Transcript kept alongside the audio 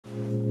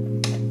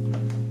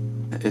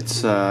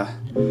It's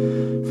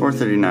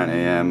 4:39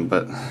 a.m.,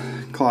 but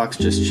clock's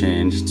just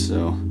changed,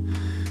 so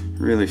it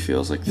really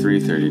feels like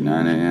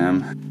 3:39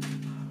 a.m.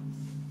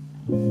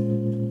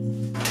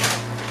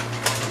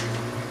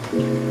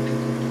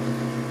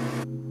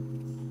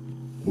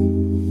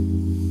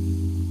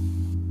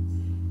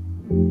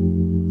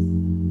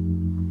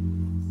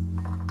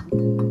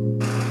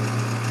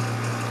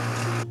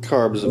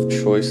 Carbs of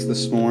choice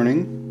this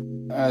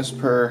morning. As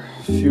per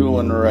fuel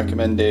and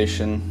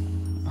recommendation,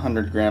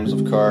 100 grams of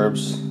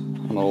carbs.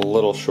 I'm a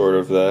little short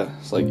of that.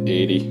 It's like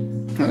 80.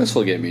 Now this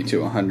will get me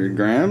to 100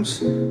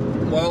 grams.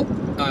 Well,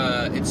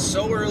 it's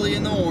so early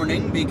in the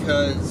morning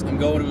because I'm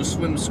going to a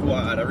swim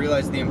squad. I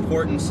realize the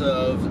importance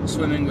of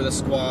swimming with a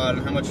squad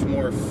and how much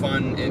more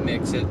fun it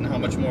makes it and how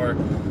much more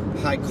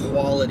high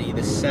quality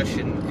the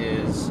session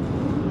is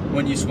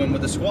when you swim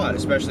with a squad,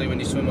 especially when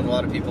you swim with a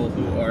lot of people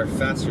who are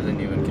faster than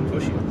you and can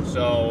push you.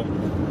 So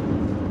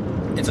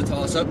it's a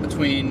toss-up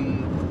between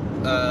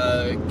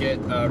get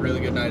a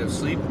really good night of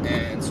sleep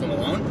and swim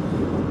alone,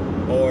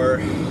 or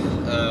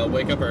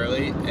wake up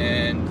early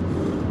and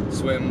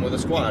swim with a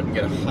squad and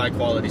get a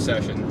high-quality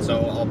session. So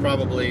I'll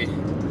probably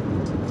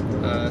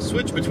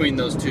switch between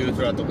those two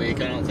throughout the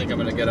week. I don't think I'm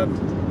going to get up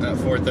at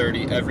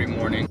 4:30 every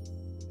morning.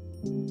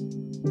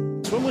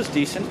 Swim was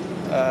decent.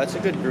 It's a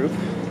good group.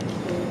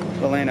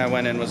 The lane I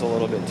went in was a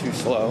little bit too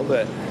slow,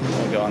 but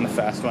I'll go on the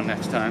fast one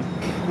next time.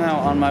 Now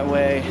on my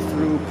way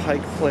through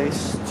Pike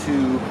Place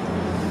to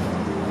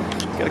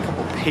get a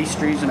couple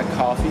pastries and a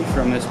coffee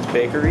from this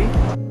bakery.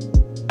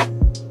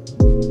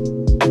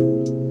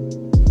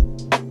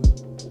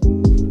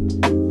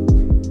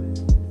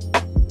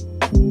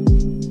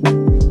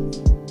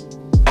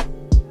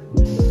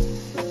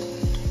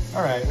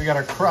 All right, we got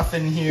our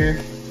cruffin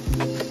here.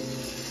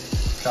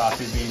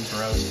 Coffee beans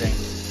roasting.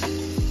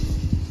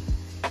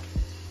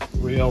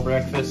 Real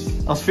breakfast.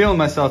 I was feeling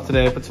myself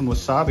today. I put some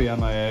wasabi on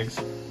my eggs.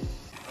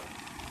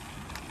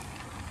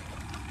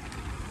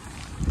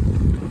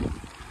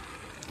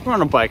 We're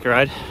on a bike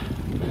ride,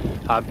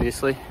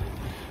 obviously,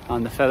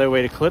 on the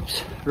Featherweight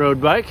Eclipse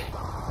road bike.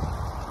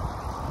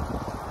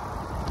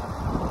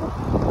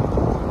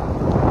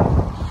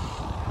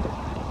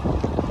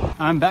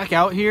 I'm back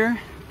out here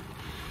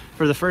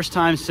for the first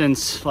time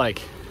since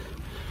like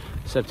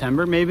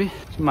September, maybe.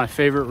 Some of my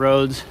favorite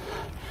roads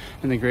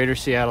in the greater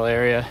Seattle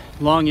area.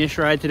 Long-ish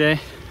ride today,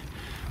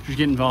 just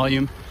getting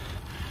volume.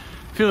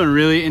 Feeling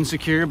really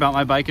insecure about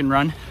my bike and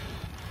run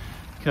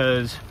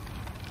because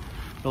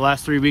the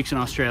last 3 weeks in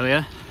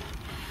Australia,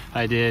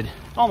 I did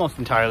almost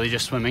entirely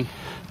just swimming.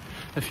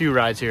 A few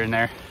rides here and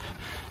there,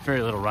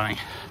 very little running.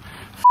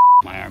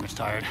 My arm is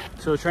tired.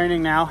 So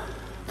training now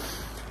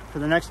for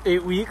the next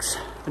 8 weeks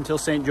until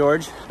St.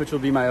 George, which will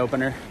be my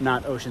opener,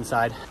 not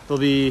Oceanside. It'll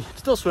be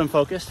still swim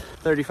focused,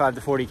 35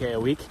 to 40K a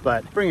week,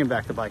 but bringing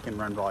back the bike and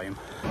run volume.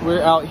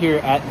 We're out here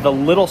at the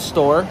Little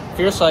Store. If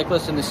you're a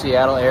cyclist in the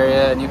Seattle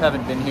area and you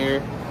haven't been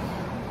here,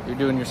 you're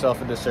doing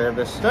yourself a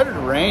disservice. It started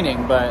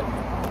raining, but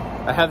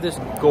I have this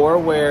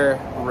Gore-Wear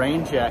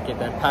rain jacket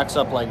that packs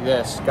up like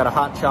this. Got a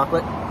hot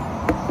chocolate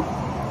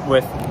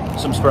with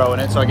some Spro in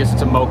it, so I guess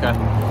it's a mocha.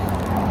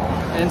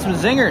 And some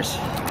zingers.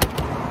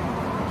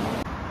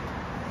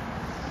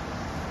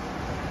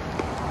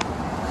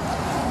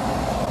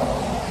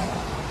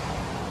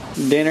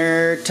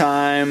 Dinner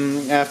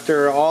time.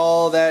 After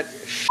all that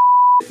shit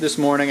this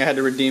morning, I had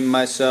to redeem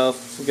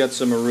myself. We got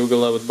some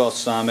arugula with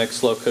balsamic,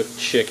 slow-cooked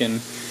chicken,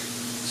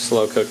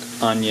 slow-cooked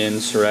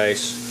onions,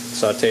 rice,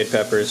 sauteed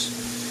peppers.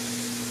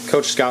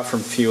 Coach Scott from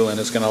Fuelin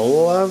is gonna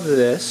love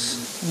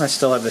this. And I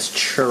still have this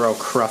churro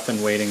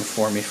cruffin waiting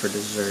for me for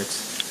dessert.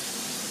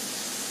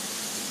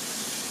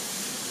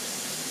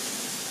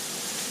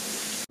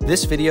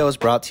 This video is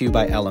brought to you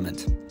by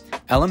Element.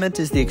 Element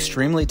is the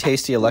extremely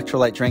tasty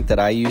electrolyte drink that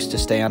I use to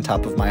stay on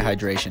top of my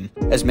hydration.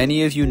 As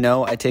many of you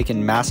know, I take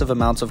in massive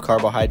amounts of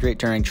carbohydrate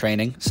during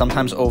training,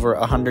 sometimes over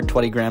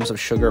 120 grams of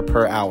sugar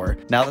per hour.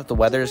 Now that the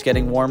weather is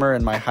getting warmer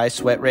and my high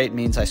sweat rate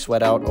means I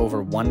sweat out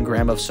over 1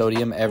 gram of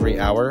sodium every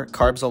hour,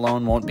 carbs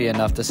alone won't be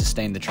enough to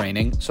sustain the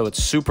training, so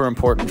it's super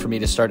important for me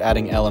to start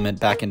adding Element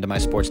back into my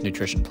sports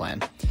nutrition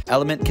plan.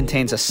 Element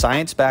contains a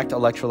science-backed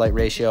electrolyte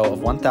ratio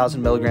of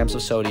 1,000 milligrams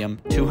of sodium,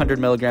 200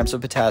 milligrams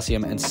of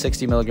potassium, and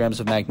 60 milligrams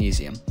of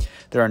magnesium.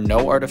 There are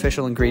no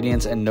artificial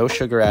ingredients and no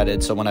sugar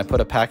added, so when I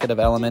put a packet of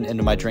Element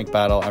into my drink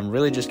bottle, I'm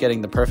really just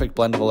getting the perfect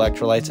blend of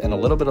electrolytes and a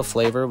little bit of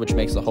flavor, which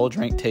makes the whole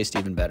drink taste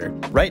even better.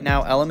 Right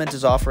now, Element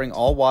is offering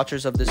all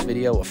watchers of this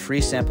video a free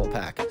sample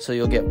pack, so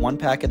you'll get 1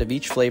 packet of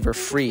each flavor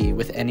free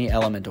with any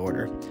Element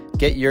order.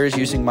 Get yours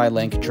using my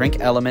link,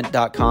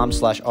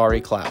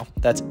 drinkelement.com/ariclau.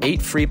 That's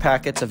 8 free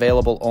packets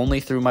available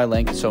only through my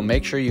link, so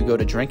make sure you go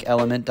to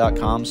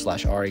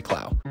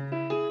drinkelement.com/ariclau.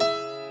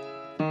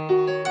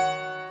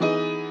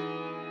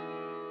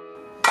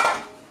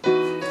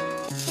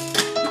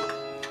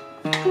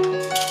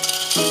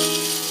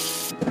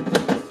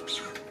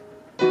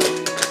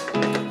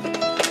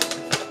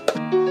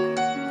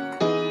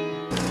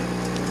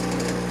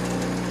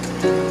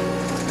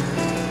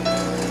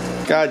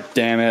 God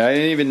damn it, I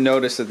didn't even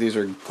notice that these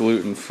are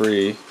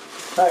gluten-free.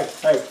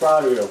 Hey,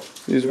 proud of you.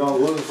 These You're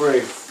going gluten-free.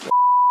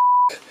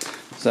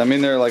 Does that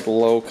mean they're like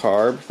low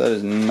carb? That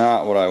is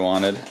not what I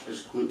wanted.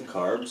 There's gluten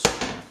carbs.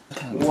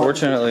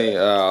 Unfortunately,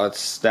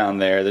 it's down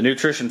there. The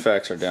nutrition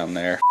facts are down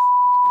there.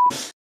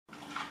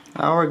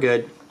 Oh, we're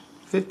good.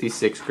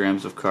 56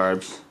 grams of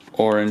carbs.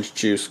 Orange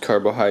juice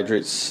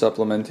carbohydrate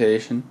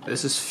supplementation.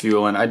 This is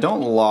fueling. I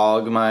don't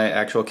log my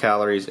actual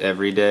calories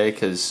every day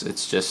because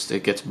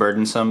it gets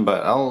burdensome,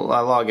 but I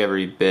log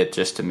every bit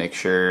just to make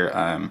sure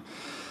I'm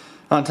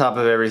on top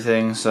of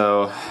everything.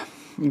 So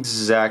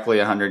exactly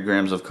 100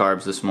 grams of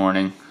carbs this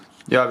morning.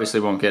 You obviously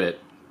won't get it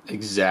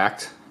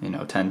exact,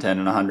 10, 10,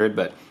 and 100,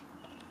 but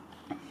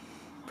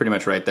pretty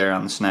much right there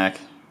on the snack.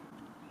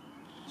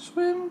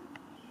 Swim.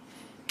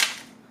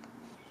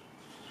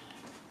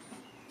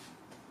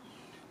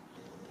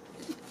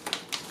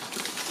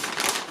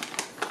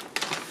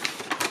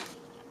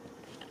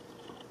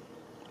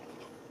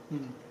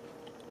 Hmm.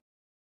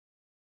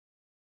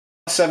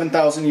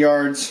 7,000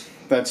 yards.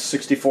 That's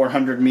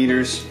 6,400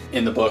 meters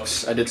in the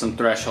books. I did some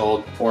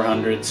threshold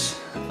 400s.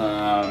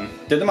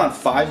 Did them on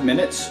 5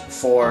 minutes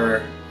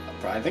for,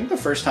 I think, the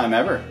first time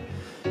ever.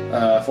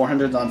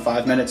 400s on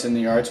 5 minutes in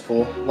the yards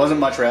pool. Wasn't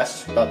much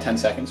rest, about 10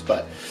 seconds,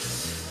 but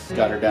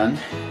got her done.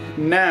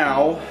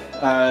 Now,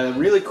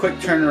 really quick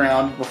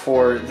turnaround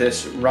before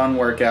this run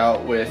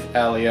workout with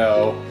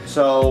Alio.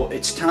 So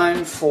it's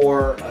time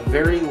for a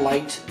very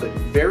light but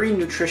very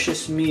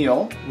nutritious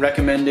meal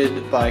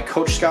recommended by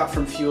Coach Scott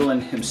from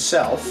Fuelin'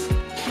 himself.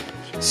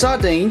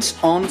 Sardines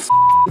on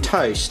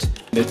toast.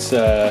 It's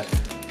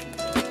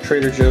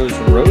Trader Joe's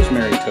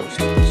rosemary toast,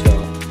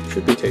 so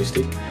should be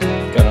tasty.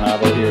 Got an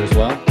avo here as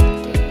well.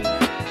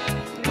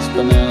 This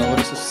banana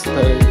looks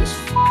aesthetic as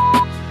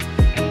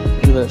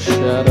Look at that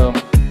shadow.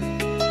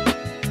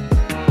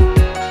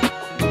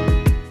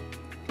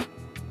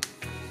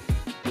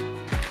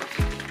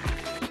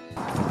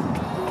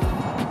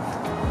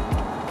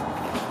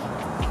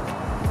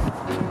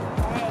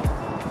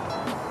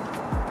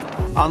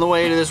 On the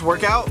way to this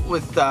workout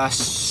with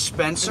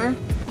Spencer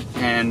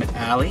and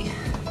Allie.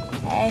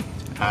 Hey.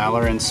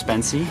 Aller and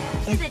Spency.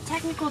 The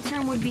technical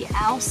term would be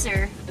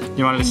Alcer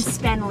You wanted and to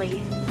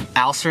Spenley.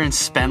 Alcer and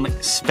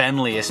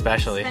Spenley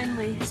especially.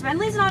 Spenley.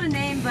 Spenley's not a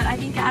name, but I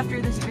think after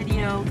this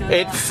video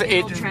goes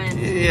it'll trend.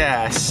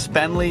 Yeah,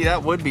 Spenley,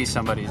 that would be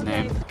somebody's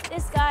name.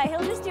 This guy,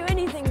 he'll just do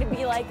anything to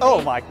be like Oh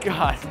me. my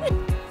god.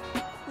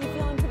 You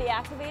feeling pretty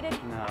activated?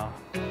 No.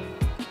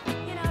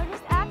 You know,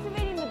 just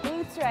activating the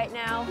glutes right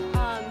now.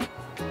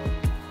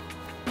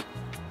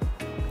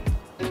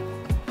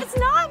 It's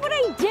not what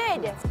I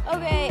did.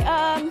 Okay,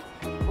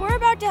 we're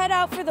about to head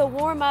out for the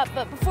warm-up,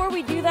 but before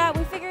we do that,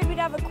 we figured we'd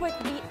have a quick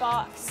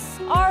beatbox.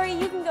 Ari,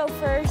 you can go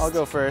first. I'll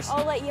go first.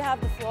 I'll let you have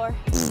the floor.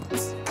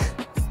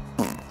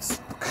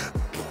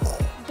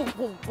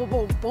 Boom, boom,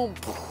 boom, boom.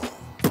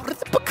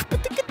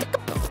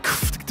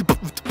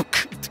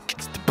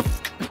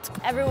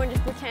 Everyone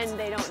just pretend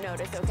they don't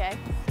notice, okay?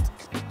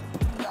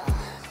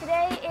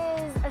 Today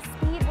is a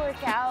speed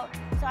workout.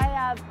 So I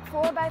have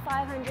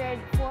 4x500,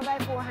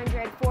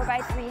 4x400,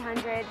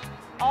 4x300,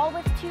 all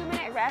with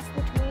 2-minute rest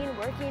between,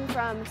 working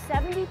from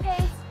 70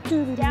 pace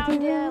down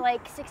to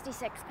like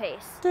 66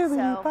 pace. So there's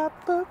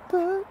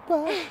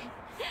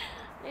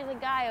a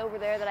guy over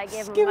there that I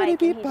gave him a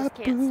mic and he just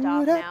can't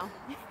stop now.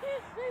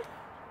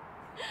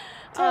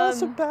 Tell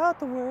us about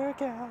the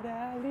workout,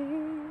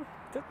 Allie.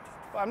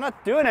 I'm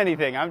not doing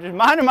anything. I'm just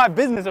minding my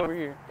business over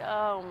here.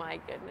 Oh my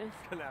goodness.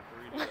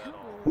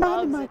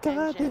 Minding my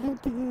goddamn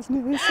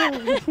business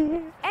over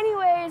here.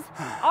 Anyways,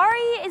 Ari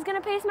is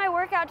gonna pace my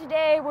workout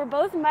today. We're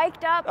both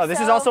mic'd up. Oh, this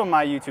is also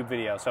my YouTube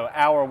video, so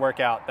our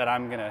workout that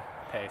I'm gonna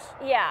pace.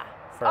 Yeah.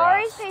 For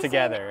Ari's us pacing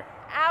together.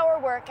 Our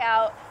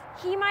workout.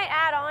 He might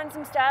add on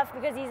some stuff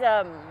because he's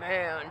a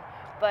man.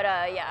 But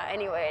yeah,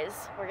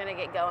 anyways, we're gonna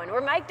get going. We're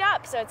mic'd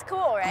up, so it's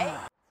cool,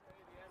 right?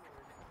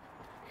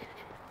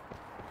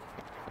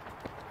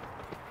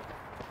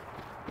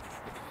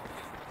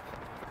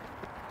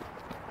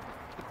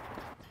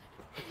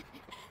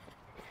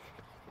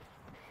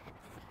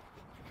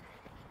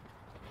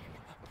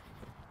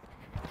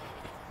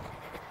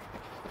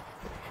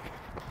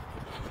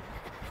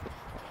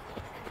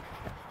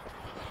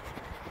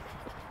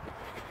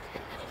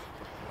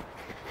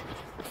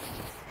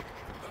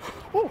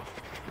 Ooh.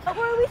 Oh,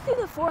 where are we through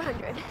the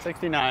 400?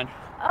 69.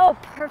 Oh,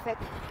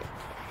 perfect.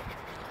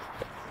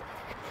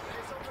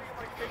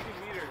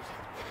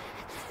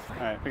 All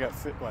right, we got,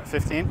 what,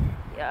 15?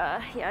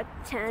 Yeah,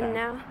 10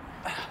 now.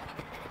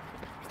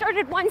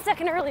 Started 1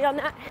 second early on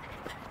that.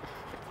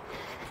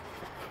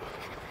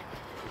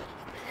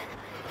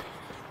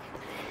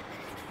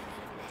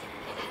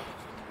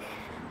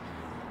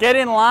 Get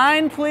in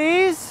line,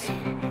 please.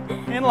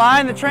 In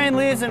line, the train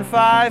leaves in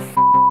 5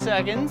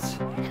 seconds.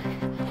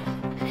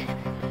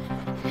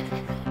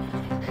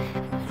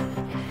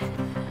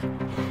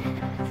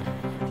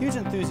 Huge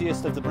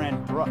enthusiast of the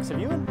brand Brooks. Have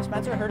you and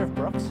Spencer heard of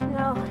Brooks?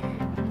 No.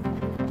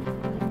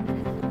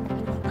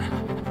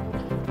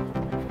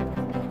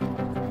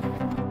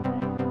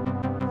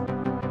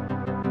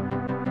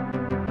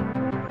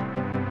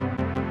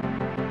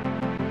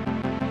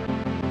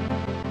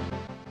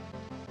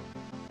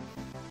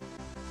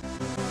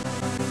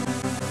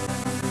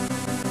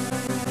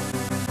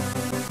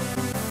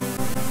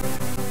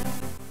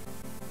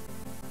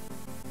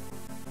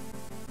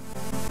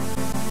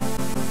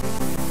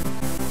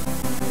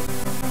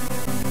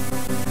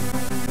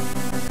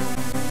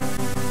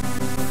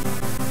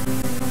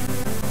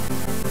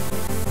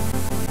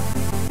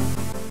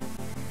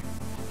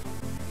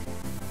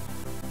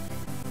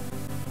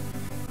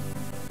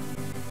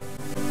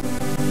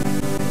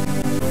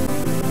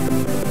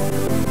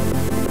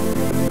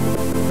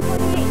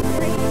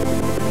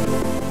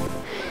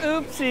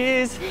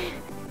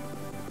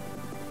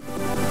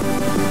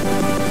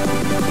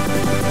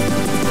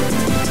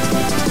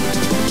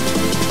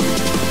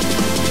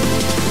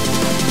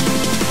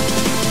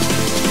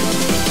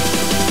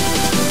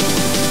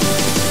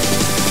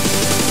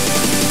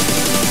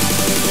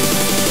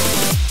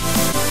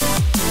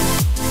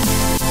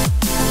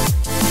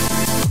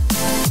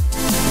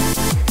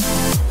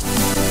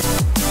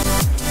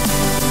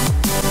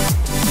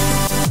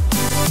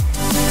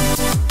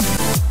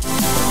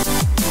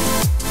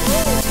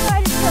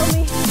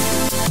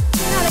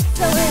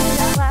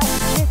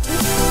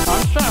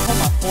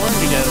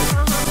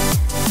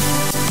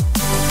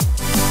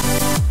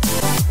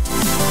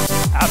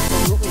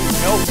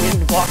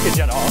 package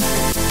at all.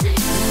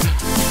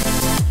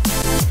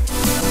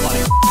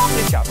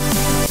 Good job.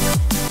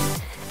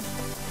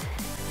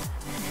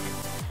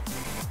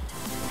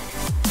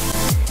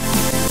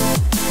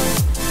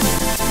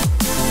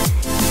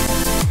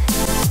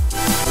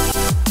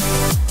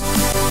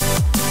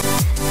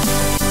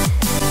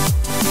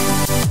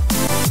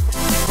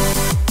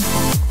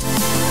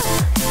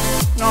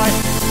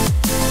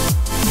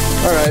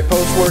 Alright,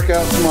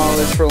 post-workout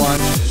tamales for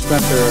lunch.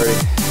 Spencer already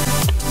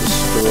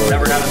destroyed.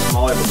 Never had a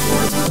tamale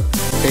before,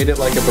 but ate it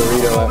like a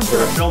burrito I was after.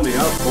 gonna fill me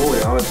up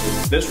fully,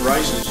 honestly. This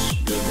rice is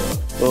good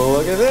though. Well,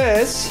 look at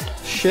this.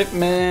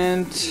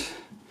 Shipment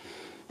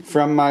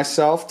from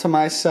myself to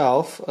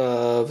myself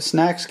of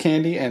snacks,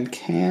 candy, and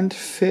canned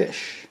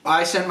fish.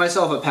 I sent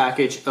myself a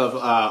package of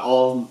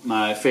all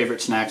my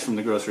favorite snacks from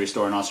the grocery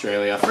store in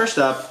Australia. First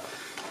up,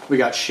 we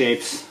got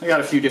shapes. I got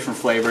a few different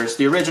flavors.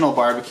 The original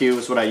barbecue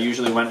is what I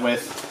usually went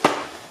with.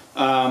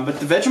 But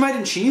the Vegemite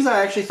and cheese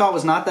I actually thought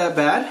was not that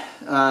bad.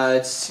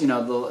 It's, you know,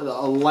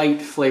 a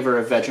light flavor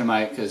of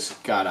Vegemite because,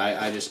 God,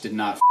 I just did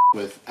not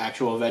with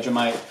actual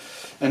Vegemite.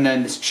 And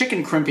then this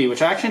chicken crimpy,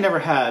 which I actually never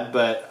had,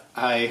 but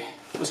I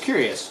was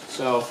curious.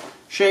 So,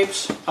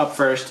 shapes up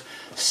first.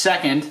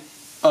 Second,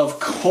 of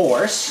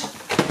course,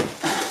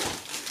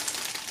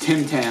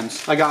 Tim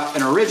Tams. I got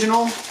an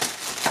original.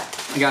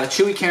 I got a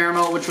chewy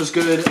caramel, which was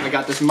good. I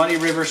got this Muddy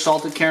River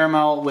salted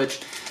caramel,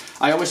 which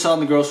I always saw in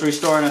the grocery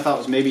store and I thought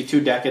was maybe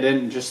too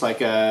decadent and just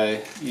like,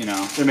 you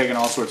know, they're making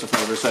all sorts of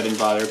flavors, so I didn't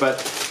bother.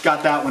 But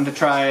got that one to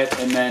try it.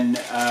 And then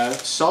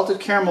salted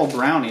caramel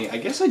brownie. I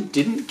guess I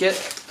didn't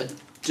get a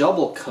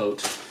double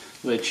coat,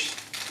 which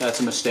that's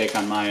a mistake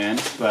on my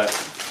end, but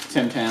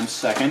Tim Tams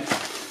second.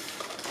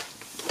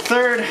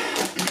 Third,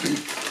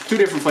 two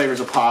different flavors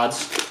of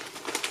pods.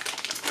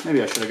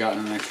 Maybe I should have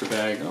gotten an extra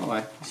bag. Oh,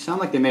 I sound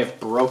like they may have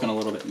broken a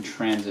little bit in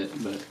transit,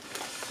 but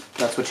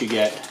that's what you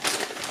get.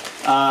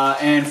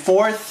 And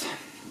fourth,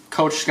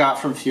 Coach Scott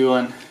from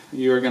Fuelin'.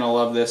 You're gonna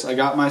love this. I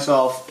got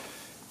myself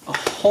a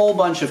whole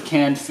bunch of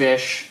canned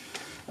fish.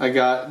 I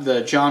got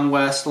the John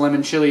West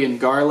lemon chili and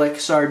garlic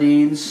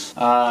sardines.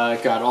 I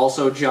got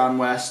also John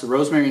West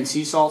rosemary and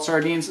sea salt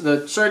sardines.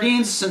 The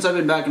sardines, since I've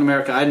been back in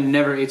America, I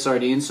never ate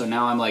sardines, so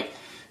now I'm like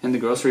in the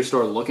grocery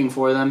store looking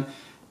for them.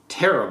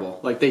 Terrible.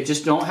 Like, they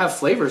just don't have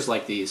flavors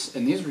like these,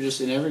 and these were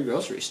just in every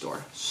grocery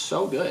store.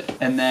 So good.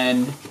 And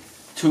then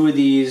two of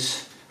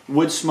these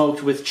wood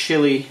smoked with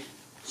chili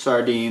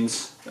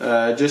sardines,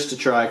 just to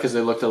try because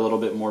they looked a little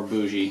bit more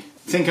bougie.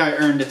 I think I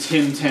earned a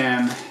Tim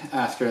Tam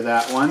after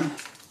that one.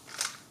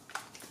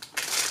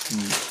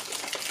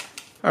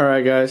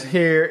 Alright guys,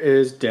 here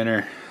is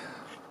dinner.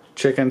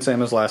 Chicken,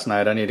 same as last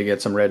night. I need to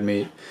get some red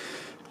meat.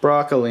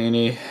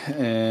 Broccolini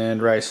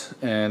and rice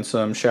and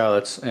some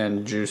shallots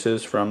and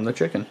juices from the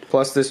chicken.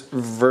 Plus this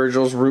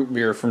Virgil's root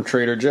beer from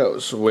Trader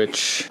Joe's,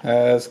 which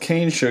has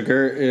cane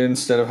sugar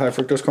instead of high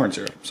fructose corn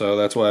syrup. So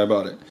that's why I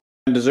bought it.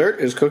 And dessert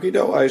is cookie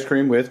dough ice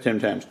cream with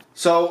Tim Tams.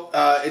 So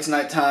it's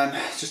nighttime.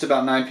 It's just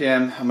about 9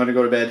 p.m. I'm gonna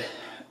go to bed.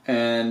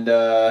 And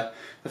the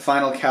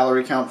final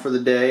calorie count for the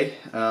day,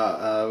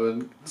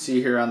 we'll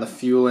see here on the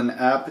Fuelin'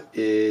 app,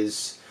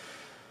 is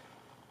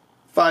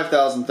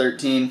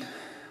 5,013.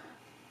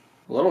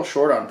 A little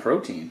short on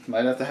protein.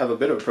 Might have to have a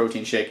bit of a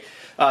protein shake.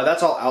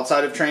 That's all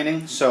outside of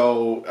training,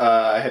 so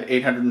I had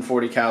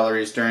 840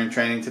 calories during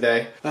training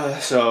today.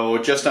 So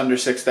just under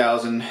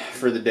 6,000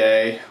 for the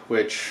day,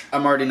 which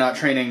I'm already not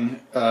training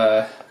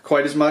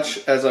quite as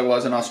much as I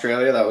was in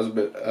Australia. That was a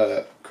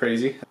bit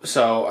crazy.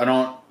 So I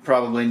don't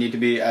probably need to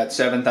be at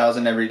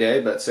 7,000 every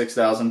day, but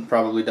 6,000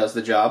 probably does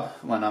the job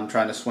when I'm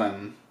trying to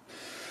swim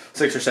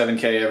 6 or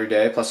 7K every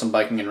day, plus some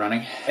biking and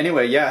running.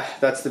 Anyway, yeah,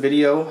 that's the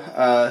video.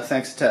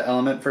 Thanks to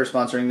Element for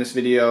sponsoring this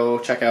video.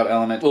 Check out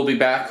Element. We'll be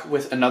back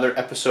with another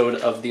episode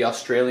of the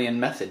Australian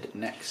Method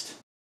next.